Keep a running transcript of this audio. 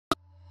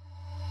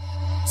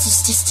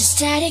just a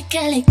static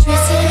electricity.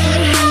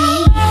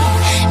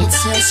 It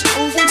turns you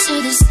over to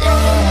the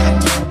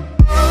sound.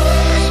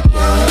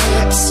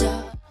 Your lips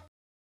are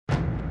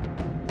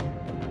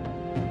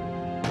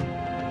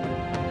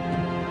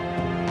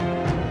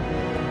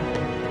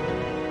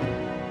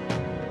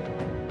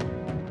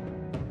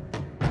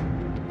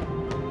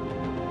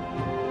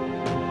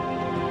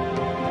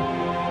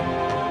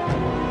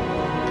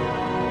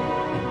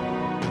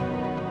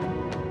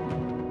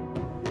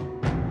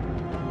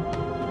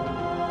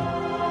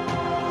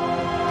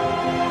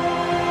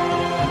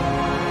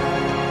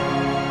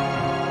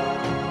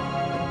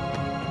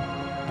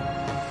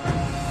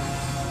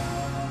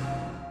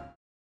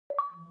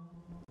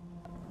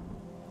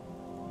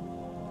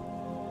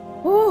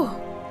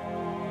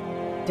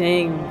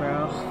dang,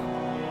 bro.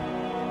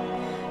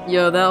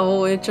 Yo, that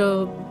whole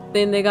intro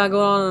thing they got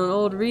going on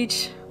Old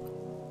Reach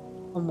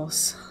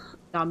almost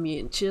got me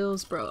in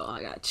chills, bro.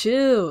 I got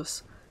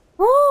chills.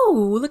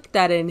 Woo! Look at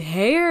that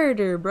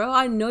inheritor, bro.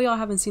 I know y'all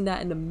haven't seen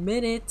that in a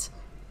minute.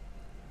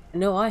 I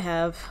know I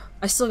have.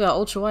 I still got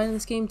ultra wide in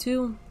this game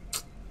too.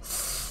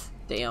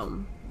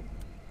 Damn.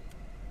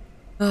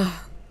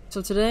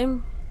 So today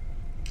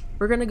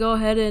we're gonna go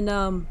ahead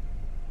and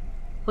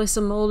play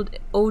some old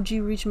OG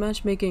Reach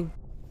matchmaking.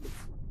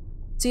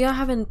 See, I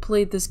haven't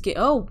played this game.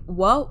 Oh,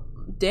 well,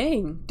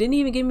 dang. Didn't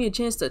even give me a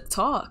chance to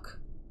talk.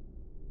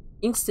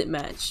 Instant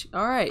match.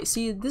 Alright,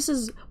 see, this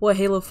is what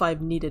Halo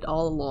 5 needed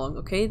all along,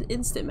 okay? The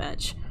instant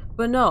match.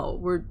 But no,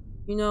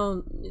 you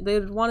know, they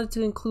wanted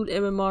to include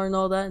MMR and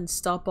all that and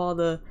stop all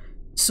the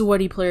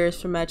sweaty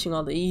players from matching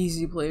all the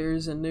easy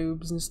players and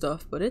noobs and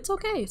stuff. But it's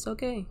okay, it's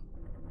okay.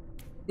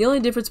 The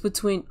only difference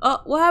between—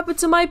 oh, what happened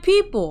to my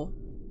people?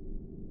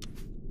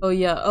 Oh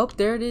yeah, oh,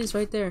 there it is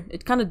right there.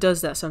 It kind of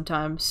does that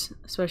sometimes,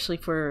 especially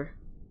for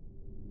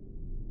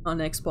on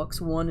Xbox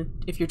One.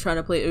 If you're trying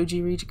to play OG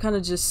Reach, it kind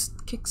of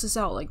just kicks us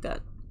out like that.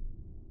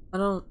 I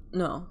don't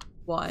know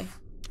why,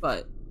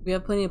 but we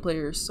have plenty of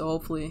players, so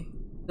hopefully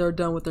they're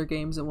done with their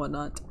games and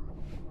whatnot.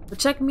 But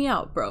check me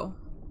out, bro.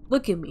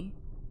 Look at me.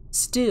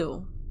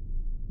 Still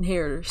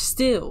inheritor,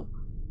 still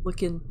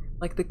looking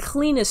like the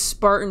cleanest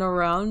Spartan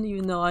around,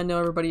 even though I know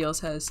everybody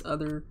else has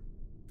other,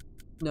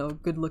 you know,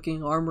 good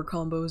looking armor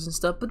combos and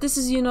stuff, but this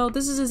is, you know,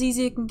 this is as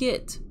easy as it can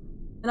get,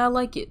 and I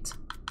like it.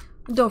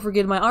 And don't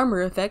forget my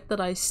armor effect that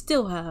I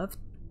still have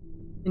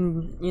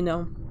in, you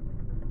know,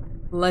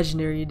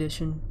 Legendary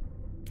Edition.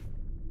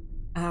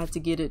 I had to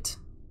get it.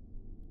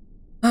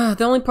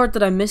 The only part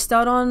that I missed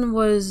out on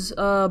was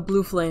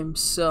blue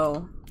flames,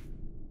 so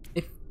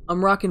if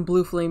I'm rocking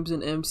blue flames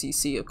in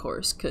MCC, of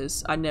course,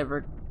 because I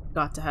never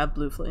got to have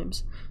blue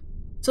flames.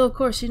 So of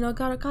course, you know,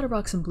 gotta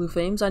rock some blue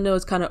flames. I know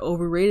it's kind of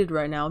overrated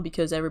right now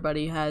because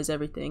everybody has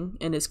everything,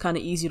 and it's kind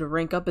of easy to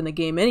rank up in the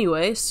game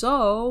anyway,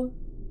 so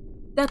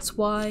that's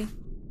why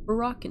we're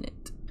rocking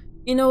it.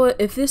 You know what,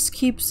 if this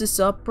keeps this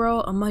up,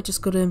 bro, I might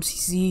just go to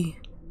MCC.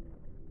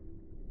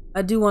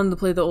 I do want to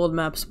play the old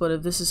maps, but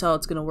if this is how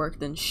it's gonna work,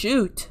 then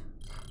shoot.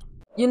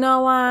 You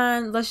know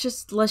what, let's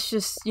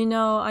just, you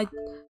know,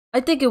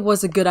 I think it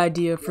was a good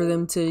idea for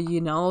them to, you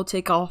know,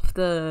 take off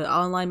the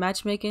online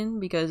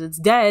matchmaking because it's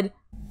dead.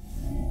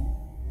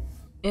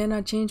 And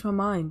I changed my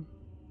mind.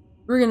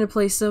 We're gonna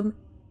play some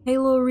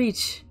Halo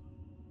Reach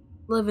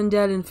Live and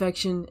Dead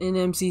Infection in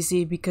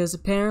MCC because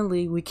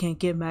apparently we can't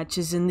get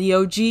matches in the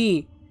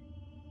OG.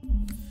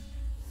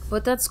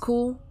 But that's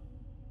cool.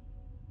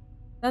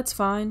 That's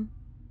fine.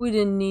 We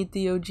didn't need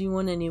the OG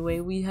one anyway.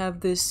 We have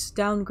this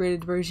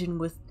downgraded version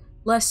with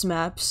less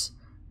maps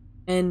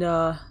and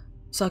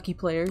sucky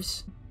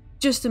players.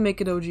 Just to make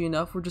it OG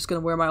enough, we're just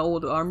gonna wear my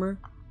old armor.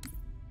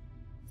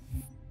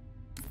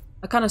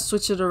 I kind of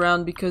switched it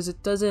around because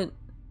it doesn't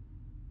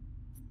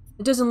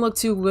look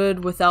too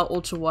good without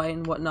ultra white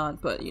and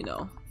whatnot, but you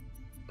know,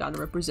 gotta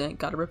represent,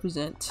 gotta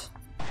represent.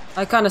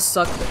 I kind of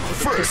sucked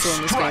with the pistol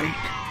in this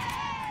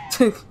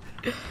game.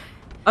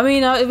 I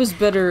mean, it was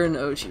better in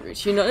OG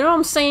Reach, you know what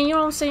I'm saying, you know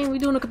what I'm saying, we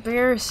doing a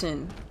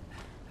comparison.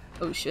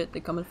 Oh shit,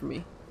 they coming for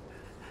me.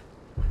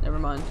 Never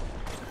mind.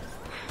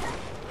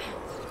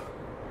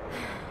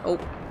 Oh.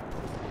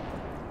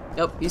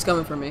 Yep, he's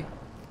coming for me.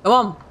 Come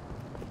on!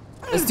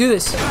 Let's do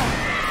this!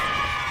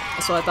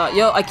 That's what I thought.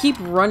 Yo, I keep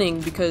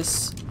running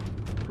because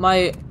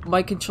my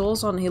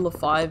controls on Halo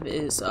 5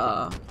 is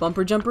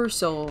bumper jumper,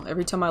 so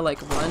every time I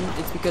like run,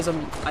 it's because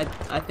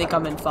I think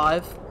I'm in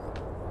 5.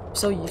 I'm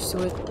so used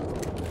to it.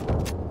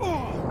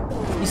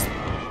 He's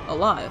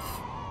alive.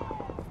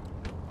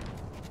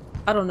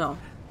 I don't know.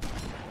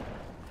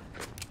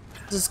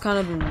 This is kind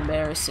of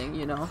embarrassing,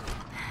 you know.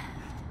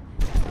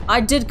 I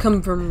did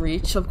come from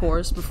Reach, of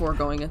course, before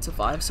going into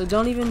 5, so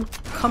don't even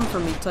come for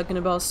me talking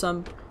about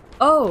some—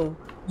 oh,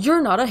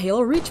 you're not a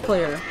Halo Reach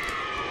player.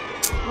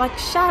 Like,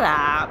 shut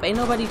up. Ain't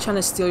nobody trying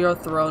to steal your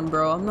throne,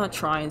 bro. I'm not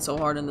trying so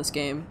hard in this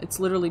game. It's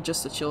literally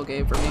just a chill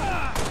game for me.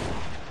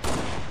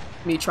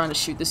 Me trying to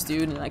shoot this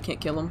dude and I can't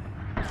kill him.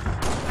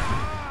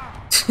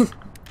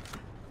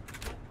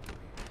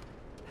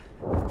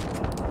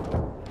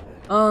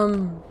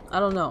 I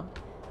don't know.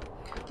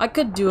 I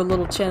could do a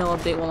little channel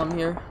update while I'm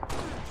here.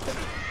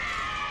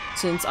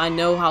 since I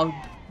know how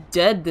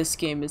dead this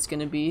game is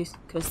gonna be,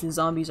 because the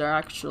zombies are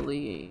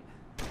actually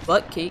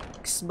bun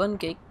cakes,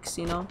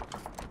 you know?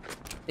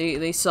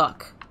 They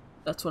suck.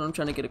 That's what I'm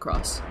trying to get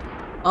across.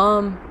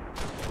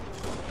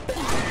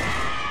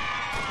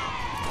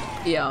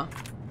 Yeah.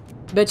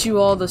 Bet you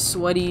all the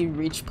sweaty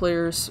Reach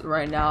players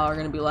right now are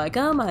gonna be like,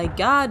 oh my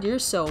god, you're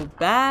so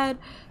bad.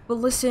 But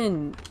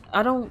listen,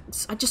 I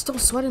just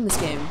don't sweat in this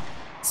game.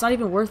 It's not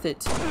even worth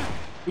it.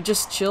 We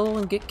just chill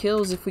and get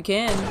kills if we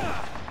can.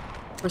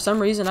 For some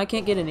reason, I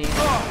can't get any.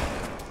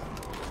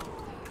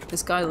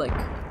 This guy, like,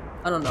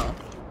 I don't know.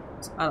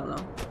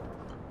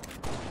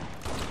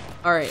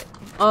 Alright,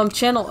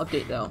 channel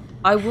update though.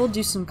 I will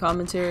do some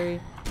commentary.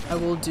 I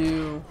will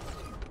do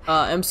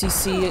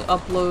MCC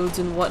uploads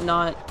and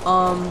whatnot.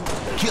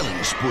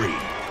 Killing spree.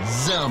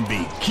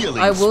 Zombie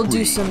killing spree. I will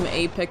do some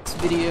Apex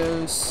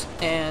videos,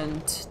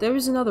 and there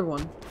was another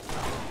one.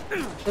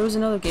 There was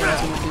another game I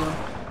was gonna do.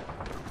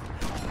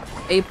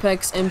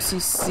 Apex,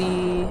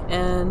 MCC,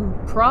 and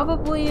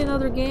probably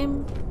another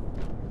game.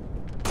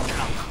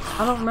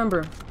 I don't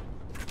remember.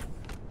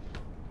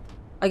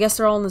 I guess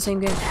they're all in the same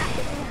game.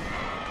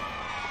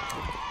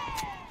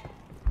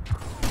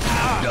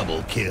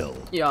 Double kill.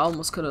 Yeah, I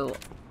almost could have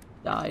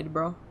died,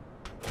 bro.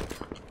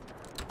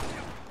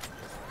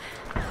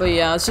 But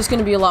yeah, it's just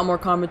gonna be a lot more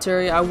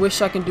commentary. I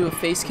wish I could do a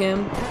face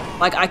cam.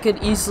 Like, I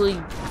could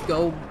easily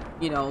go,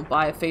 you know,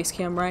 buy a face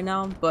cam right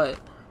now, but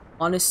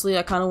honestly,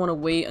 I kind of want to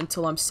wait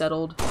until I'm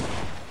settled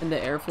in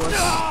the Air Force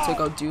to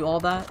go do all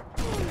that.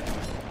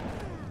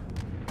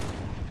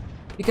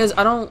 Because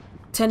I don't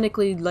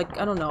technically, like,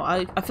 I don't know,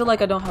 I feel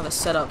like I don't have a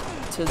setup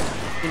to,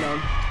 you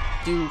know,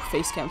 do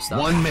face cam stuff.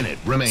 1 minute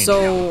remaining.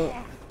 So,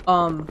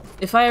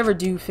 if I ever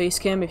do face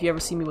cam, if you ever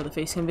see me with a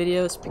face cam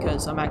video, it's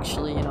because I'm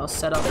actually, you know,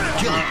 set up.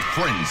 Killing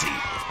frenzy.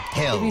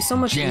 Hell, it'd be so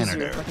much janitor.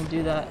 easier if I can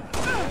do that.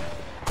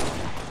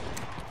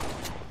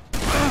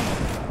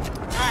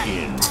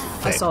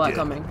 Infected. I saw that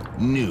coming.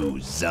 New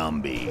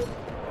zombie.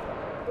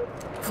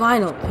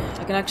 Finally,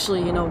 I can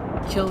actually, you know,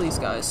 kill these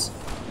guys.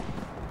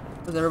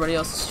 Because everybody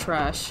else is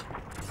trash.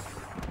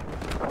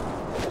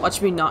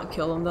 Watch me not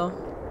kill them, though.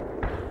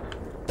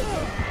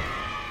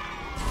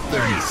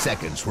 30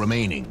 seconds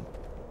remaining.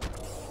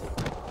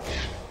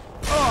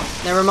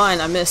 Never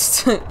mind, I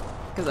missed.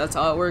 Because that's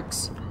how it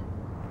works.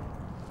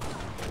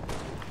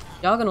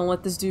 Y'all gonna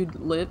let this dude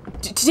live?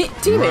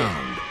 Teammate!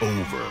 Round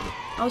over.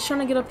 I was trying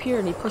to get up here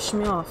and he pushed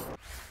me off.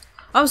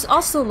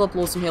 I'll still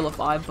upload some Halo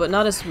 5, but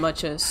not as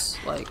much as,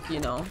 like, you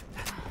know,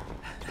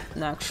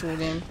 an actual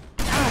game.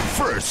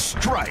 First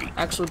strike.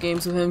 Actual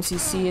games with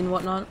MCC and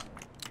whatnot.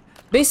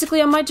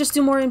 Basically, I might just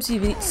do more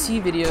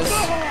MCC videos.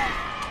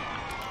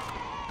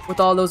 With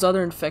all those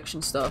other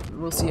infection stuff.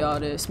 We'll see how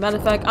it is. Matter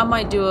of fact, I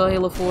might do a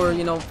Halo 4,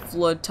 you know,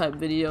 flood type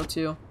video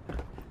too.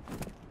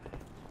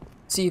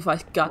 See if I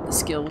got the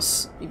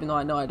skills, even though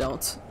I know I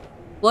don't.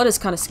 Blood is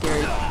kind of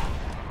scary.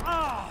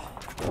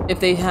 If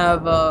they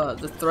have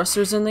the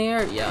thrusters in the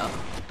air, yeah.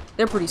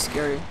 They're pretty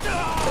scary.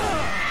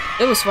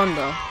 It was fun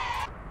though.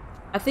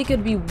 I think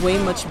it'd be way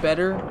much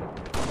better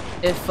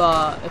if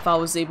I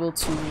was able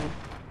to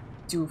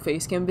do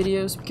facecam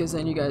videos, because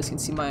then you guys can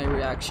see my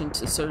reaction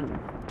to certain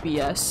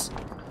BS.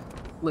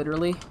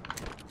 Literally.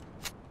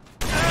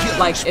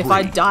 Like, if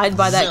I died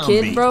by that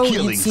kid, bro,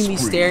 you'd see me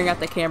staring at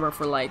the camera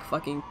for like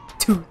fucking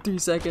 2-3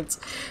 seconds.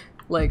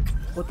 Like,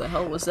 what the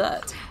hell was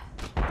that?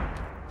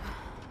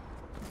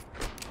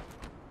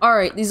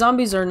 Alright, these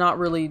zombies are not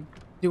really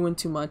doing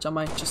too much. I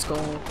might just go...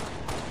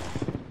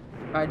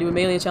 Alright, do a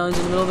melee challenge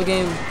in the middle of the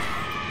game.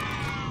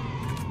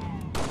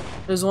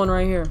 There's one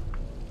right here.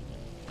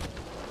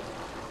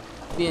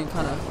 Being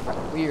kind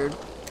of weird.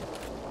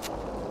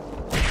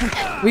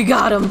 We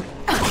got him!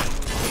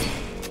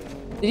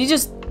 Did you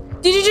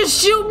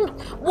just shoot him?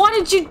 Why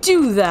did you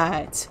do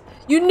that?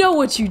 You know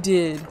what you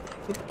did.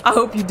 I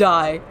hope you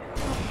die.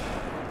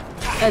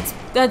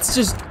 That's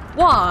just...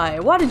 Why?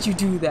 Why did you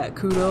do that,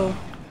 Kudo?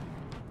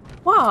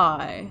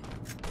 Why?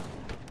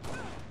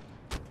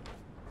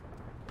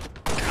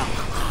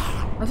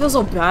 I feel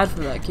so bad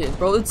for that kid,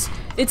 bro.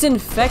 It's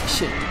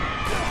infection.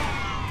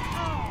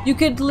 You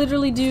could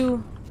literally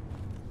do...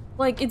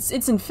 Like, it's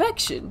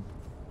infection.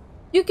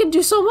 You can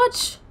do so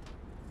much.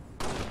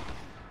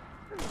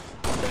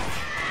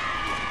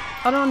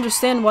 I don't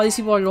understand why these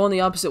people are going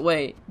the opposite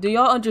way. Do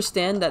y'all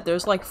understand that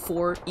there's like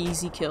 4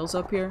 easy kills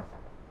up here?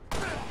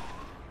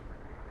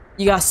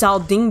 You got Sal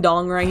Ding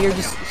Dong right here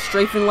just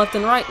strafing left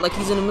and right like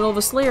he's in the middle of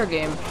a Slayer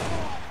game.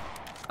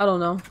 I don't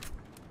know.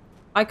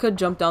 I could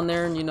jump down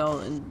there and, you know,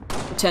 and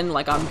pretend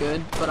like I'm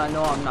good, but I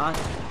know I'm not.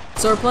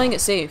 So we're playing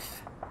it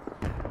safe.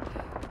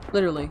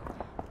 Literally.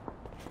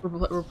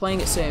 We're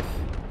playing it safe.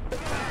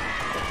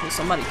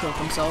 Somebody killed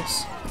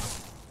themselves.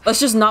 Let's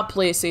just not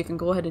play it safe and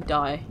go ahead and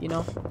die, you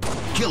know?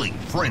 Killing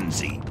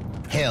frenzy.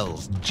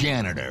 Hell's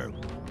janitor.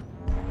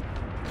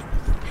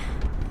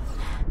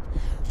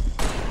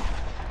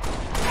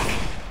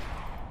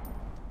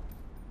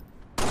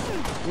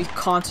 Me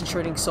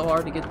concentrating so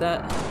hard to get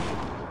that.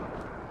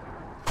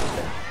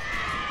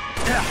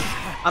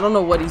 I don't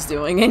know what he's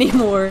doing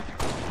anymore.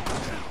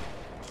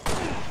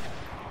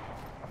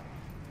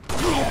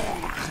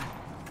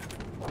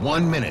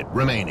 1 minute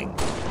remaining.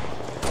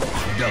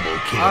 Double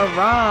kill.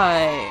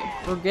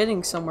 Alright. We're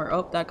getting somewhere.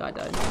 Oh, that guy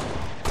died.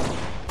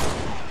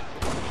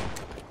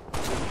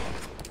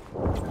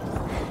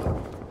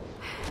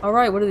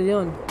 Alright, what are they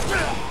doing?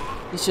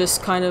 He's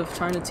just kind of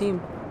trying to team.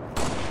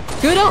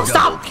 Kudo,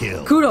 stop!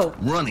 Kill. Kudo!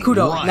 Running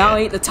Kudo, riot. now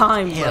ain't the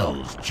time, bro.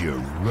 Hell's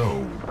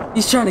Jerome.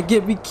 He's trying to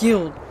get me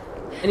killed.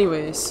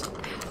 Anyways.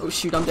 Oh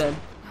shoot, I'm dead.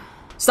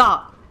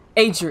 Stop!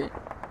 Adrian.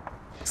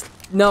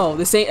 No,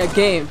 this ain't a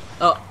game.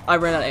 Oh, I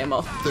ran out of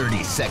ammo.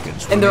 30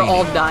 seconds And they're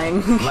remaining. all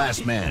dying.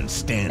 Last man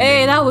standing.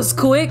 Hey, that was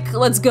quick.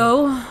 Let's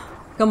go.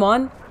 Come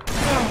on.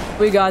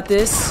 We got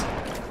this.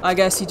 I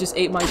guess he just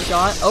ate my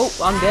shot. Oh,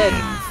 I'm dead.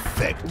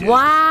 Infected. Wow.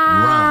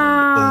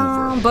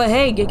 Round over. But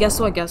hey, guess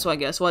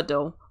what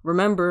though?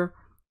 Remember,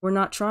 we're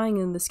not trying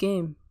in this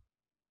game.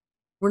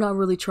 We're not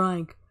really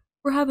trying.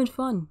 We're having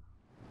fun.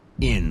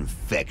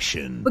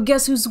 Infection. But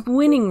guess who's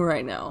winning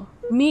right now?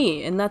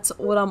 Me, and that's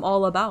what I'm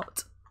all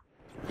about.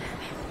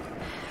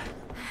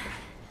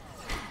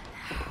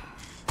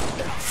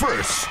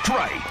 First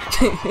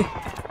strike.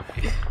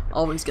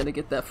 Always gonna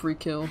get that free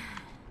kill.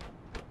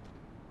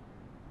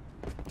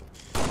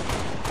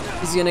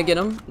 Is he gonna get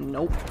him?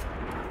 Nope.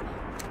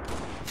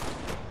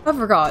 I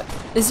forgot.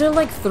 Is there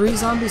like 3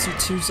 zombies or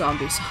 2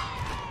 zombies?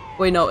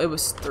 Wait, no, it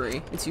was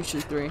 3. It's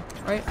usually 3,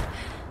 right?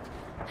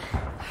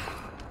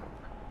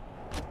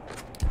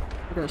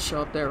 We're gonna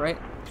show up there, right?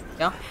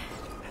 Yeah?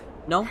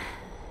 No?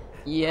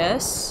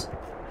 Yes?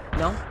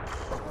 No?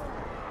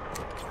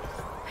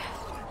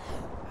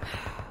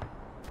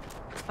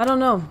 I don't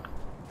know.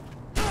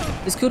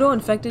 Is Kudo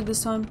infected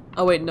this time?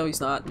 Oh wait, no he's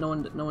not. No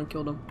one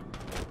killed him.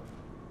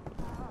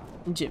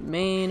 Legit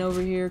main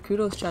over here.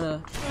 Kudo's trying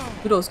to...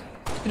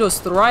 Kudo's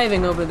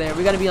thriving over there.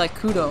 We gotta be like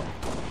Kudo.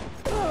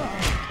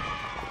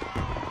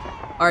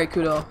 Alright,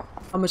 Kudo.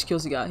 How much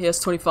kills he got? He has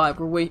 25.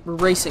 We're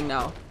racing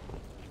now.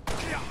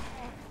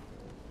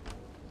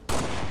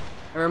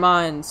 Never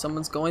mind.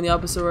 Someone's going the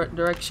opposite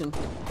direction.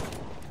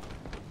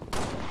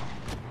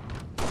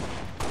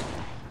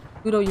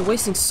 Kudo, you're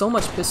wasting so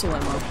much pistol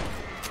ammo.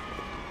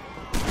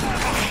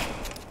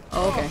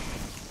 Oh, okay.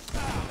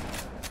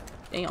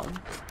 Damn.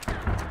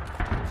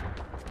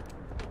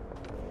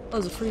 That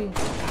was a free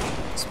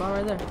spot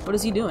right there. What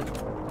is he doing?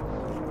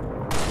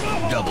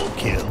 Double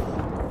kill.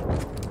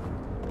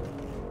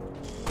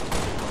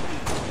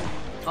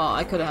 Oh,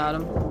 I could have had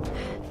him.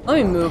 Let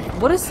me move.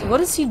 What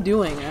is he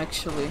doing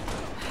actually?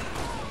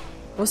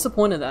 What's the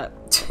point of that?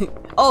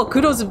 Oh,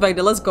 Kudo's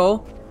infected. Let's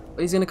go.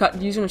 But he's gonna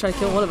try to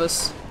kill one of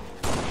us.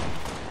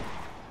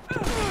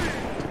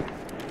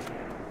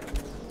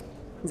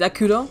 Is that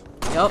Kudo?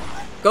 Yep.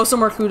 Go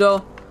somewhere,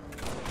 Kudo.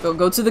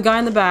 Go to the guy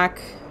in the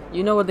back.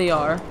 You know where they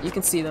are. You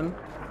can see them.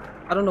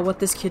 I don't know what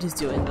this kid is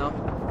doing though.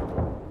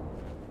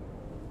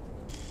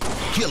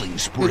 Killing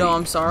spree. Kudo,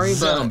 I'm sorry, but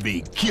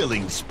Zombie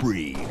killing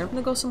spree. you're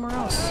gonna go somewhere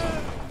else.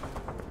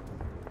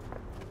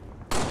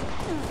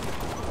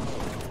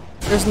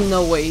 There's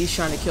no way he's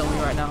trying to kill me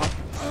right now.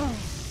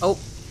 Oh,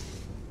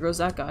 there goes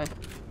that guy.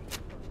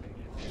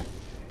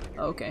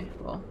 Okay,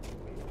 well.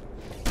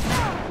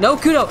 No,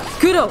 Kudo!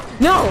 Kudo!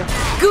 No!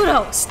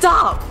 Kudo!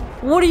 Stop!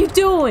 What are you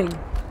doing?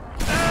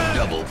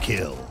 Double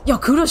kill. Yo,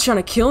 Kudo's trying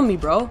to kill me,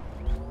 bro.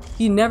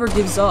 He never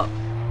gives up.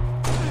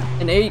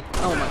 An 8.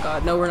 Oh my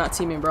god. No, we're not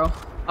teaming, bro.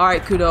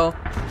 Alright, Kudo.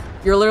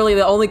 You're literally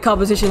the only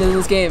competition in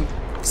this game.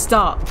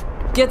 Stop.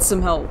 Get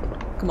some help.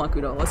 Come on,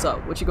 Kudo. What's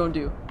up? What you gonna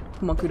do?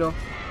 Come on, Kudo.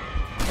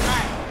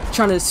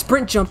 Trying to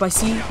sprint jump, I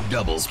see.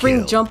 Double Sprint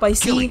kill. jump, I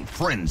see. Killing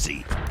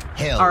frenzy.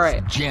 Hell's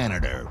Alright.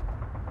 janitor.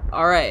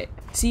 Alright.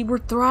 See, we're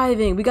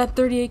thriving. We got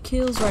 38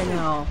 kills right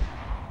now.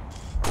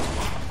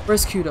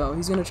 Where's Kudo?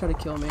 He's gonna try to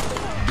kill me.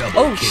 Double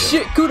Oh kill.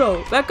 shit,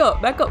 Kudo! Back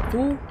up,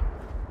 fool!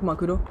 Come on,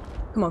 Kudo.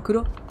 Come on,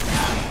 Kudo.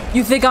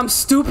 You think I'm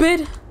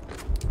stupid?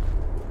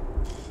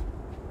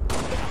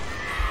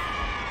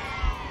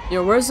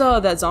 Yo, where's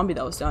that zombie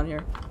that was down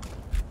here?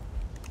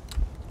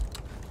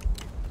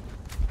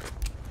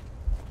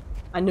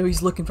 I know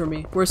he's looking for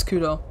me. Where's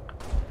Kudo?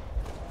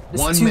 This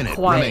 1 is too minute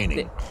quiet.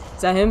 remaining.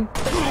 Is that him?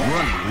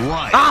 Running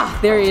riot. Ah,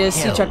 there he is.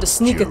 He tried to Hell's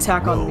sneak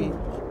attack on me.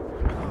 Jerome.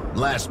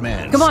 Last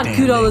man Come on,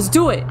 standing. Kudo, let's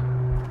do it.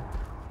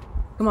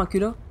 Come on,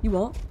 Kudo. You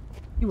won't.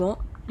 You won't.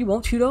 You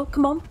won't, Kudo.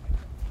 Come on.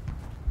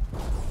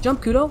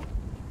 Jump, Kudo.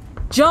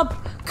 Jump,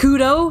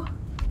 Kudo.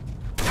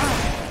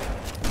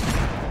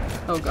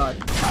 Oh god.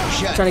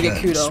 Shotgun Trying to get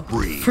Kudo.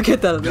 spree.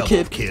 Forget that other Double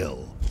kid.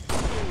 kill.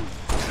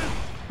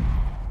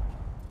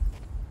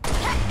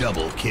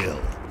 Double kill.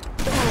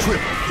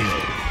 Triple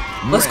kill.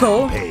 Let's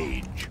go.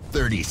 Rampage.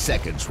 30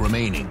 seconds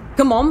remaining.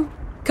 Come on.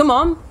 Come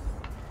on.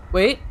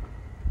 Wait.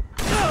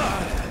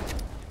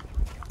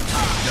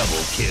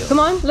 Double kill. Come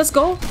on. Let's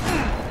go.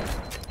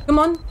 Come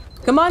on.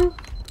 Come on.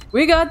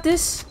 We got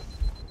this.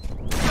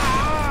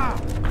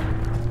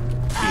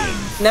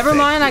 Never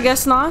mind. I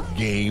guess not.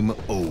 Game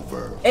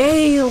over.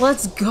 Hey,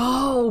 let's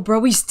go, bro.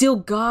 We still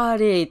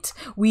got it.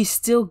 We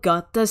still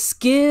got the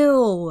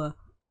skill.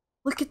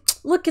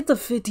 Look at the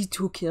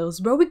 52 kills,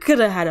 bro. We could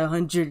have had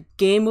 100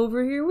 game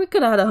over here. We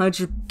could have had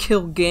 100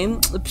 kill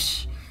game.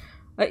 Psh.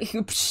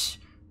 Psh.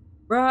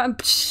 Bruh,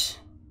 psh.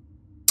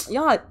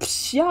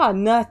 Y'all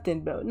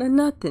nothing, bro.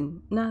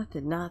 Nothing,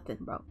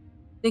 bro.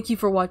 Thank you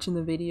for watching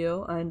the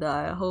video, and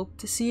I hope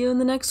to see you in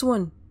the next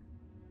one.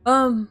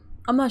 I'm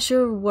not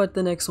sure what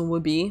the next one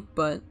would be,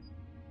 but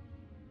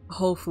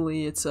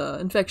hopefully it's a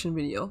infection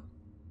video.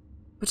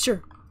 But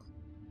sure.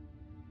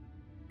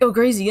 Go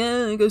crazy,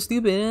 go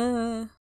stupid.